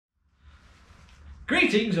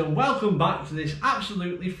Greetings and welcome back to this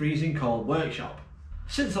absolutely freezing cold workshop.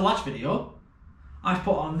 Since the last video, I've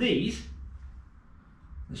put on these,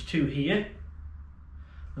 there's two here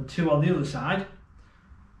and two on the other side,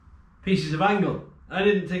 pieces of angle. I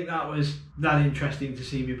didn't think that was that interesting to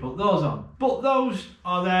see me put those on, but those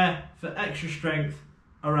are there for extra strength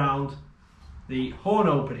around the horn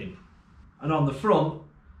opening, and on the front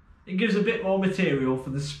it gives a bit more material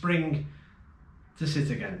for the spring to sit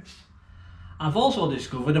against. I've also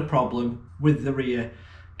discovered a problem with the rear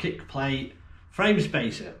kick plate frame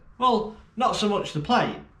spacer. Well, not so much the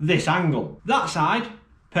plate, this angle. That side,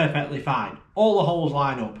 perfectly fine. All the holes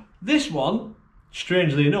line up. This one,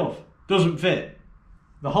 strangely enough, doesn't fit.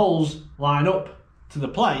 The holes line up to the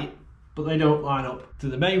plate, but they don't line up to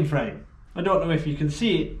the main frame. I don't know if you can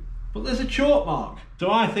see it, but there's a chalk mark.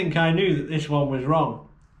 So I think I knew that this one was wrong.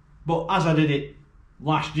 But as I did it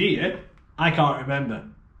last year, I can't remember.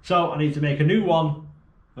 So I need to make a new one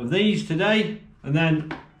of these today, and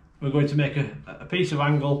then we're going to make a piece of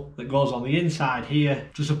angle that goes on the inside here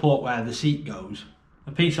to support where the seat goes.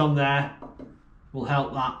 A piece on there will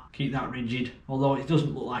help that, keep that rigid, although it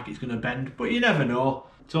doesn't look like it's going to bend, but you never know.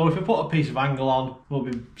 So if I put a piece of angle on, we'll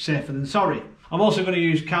be safer than sorry. I'm also going to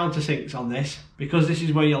use countersinks on this, because this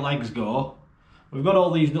is where your legs go. We've got all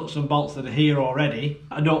these nuts and bolts that are here already.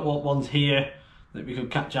 I don't want ones here that we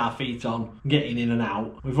could catch our feet on getting in and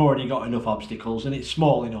out. We've already got enough obstacles and it's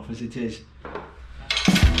small enough as it is.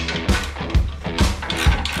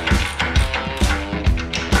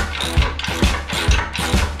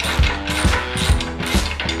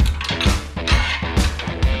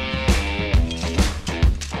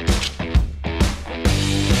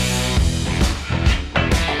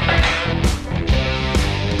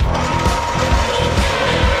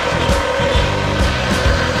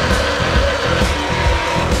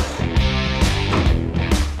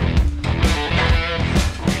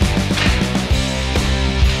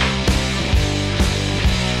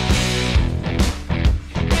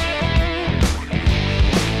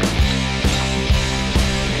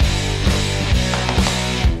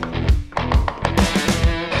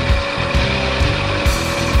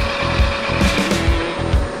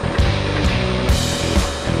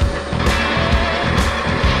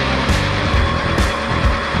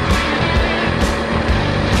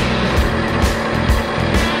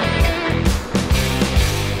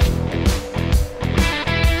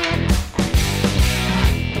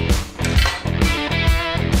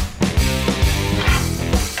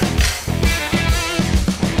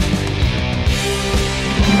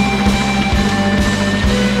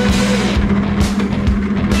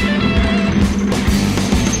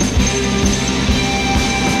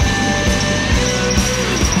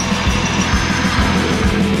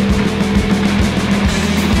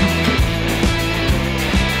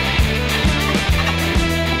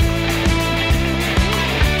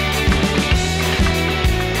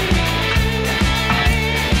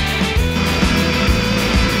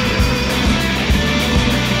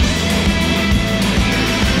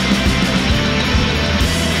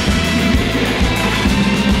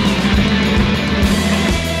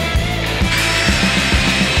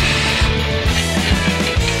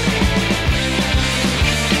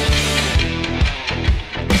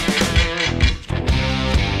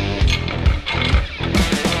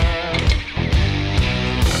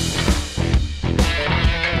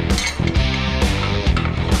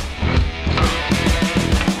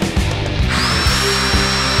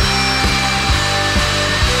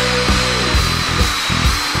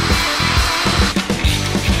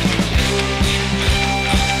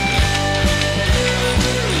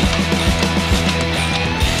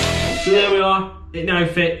 So there we are, it now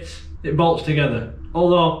fits, it bolts together.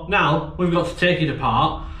 Although now we've got to take it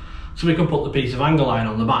apart so we can put the piece of angle line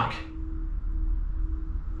on the back.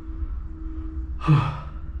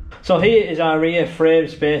 So here is our rear frame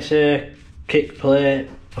spacer kick plate.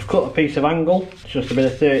 I've cut a piece of angle, it's just a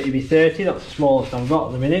bit of 30x30, that's the smallest I've got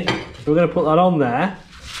at the minute. So we're going to put that on there.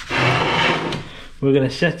 We're going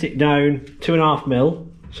to set it down 2.5mm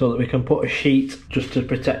so that we can put a sheet just to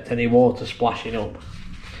protect any water splashing up.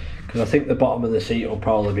 Because I think the bottom of the seat will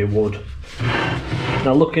probably be wood.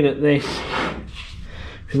 Now looking at this,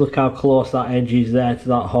 if you look how close that edge is there to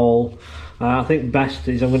that hole, I think best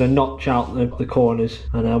is I'm going to notch out the corners,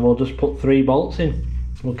 and then we'll just put 3 bolts in.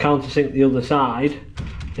 We'll countersink the other side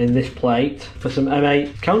in this plate for some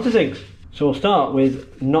M8 countersinks. So we'll start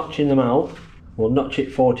with notching them out. We'll notch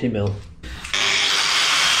it 40mm.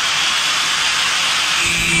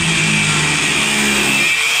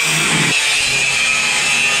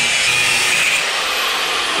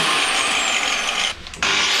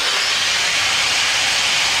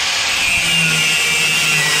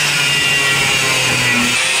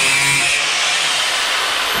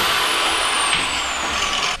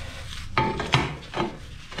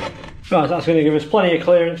 Right, that's going to give us plenty of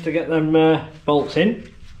clearance to get them bolts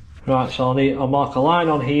in. Right, so I'll mark a line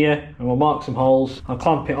on here and we'll mark some holes. I'll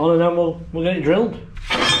clamp it on and then we'll get it drilled.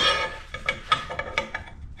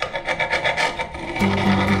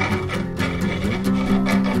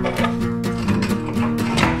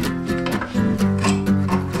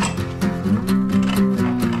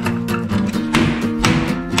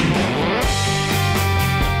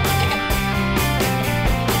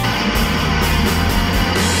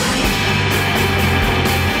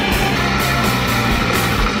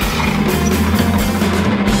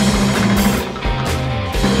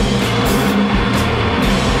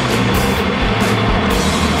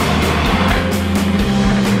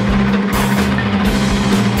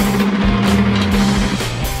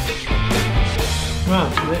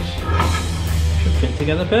 Right, so this should fit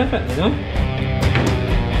together perfectly, no?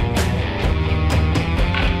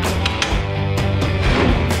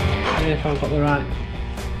 See if I've got the right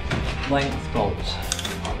length bolts.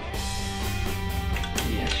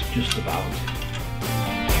 Yes, just about.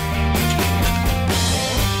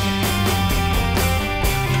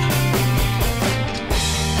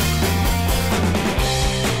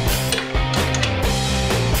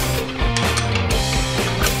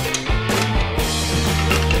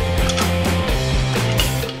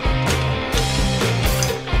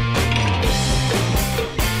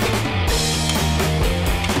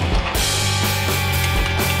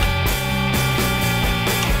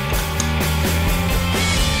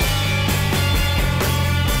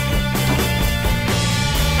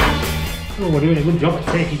 Oh, we're doing a good job at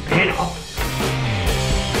taking paint off.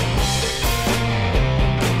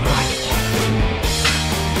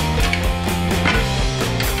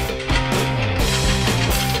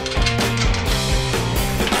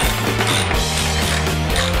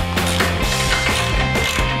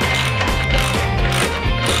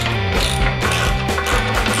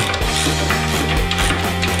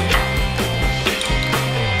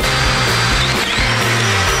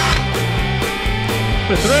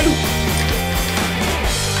 We're through.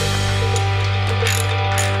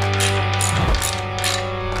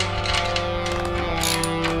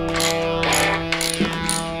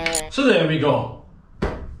 So there we go.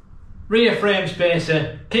 Rear frame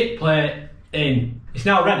spacer, kick plate in. It's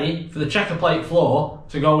now ready for the checker plate floor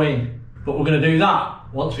to go in, but we're going to do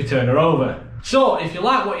that once we turn her over. So if you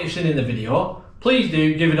like what you've seen in the video, please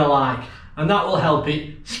do give it a like, and that will help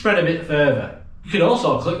it spread a bit further. You can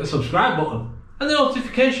also click the subscribe button and the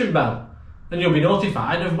notification bell, and you'll be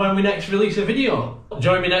notified of when we next release a video.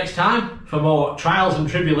 Join me next time for more trials and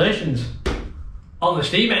tribulations on the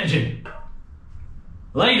steam engine.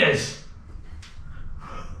 Ladies!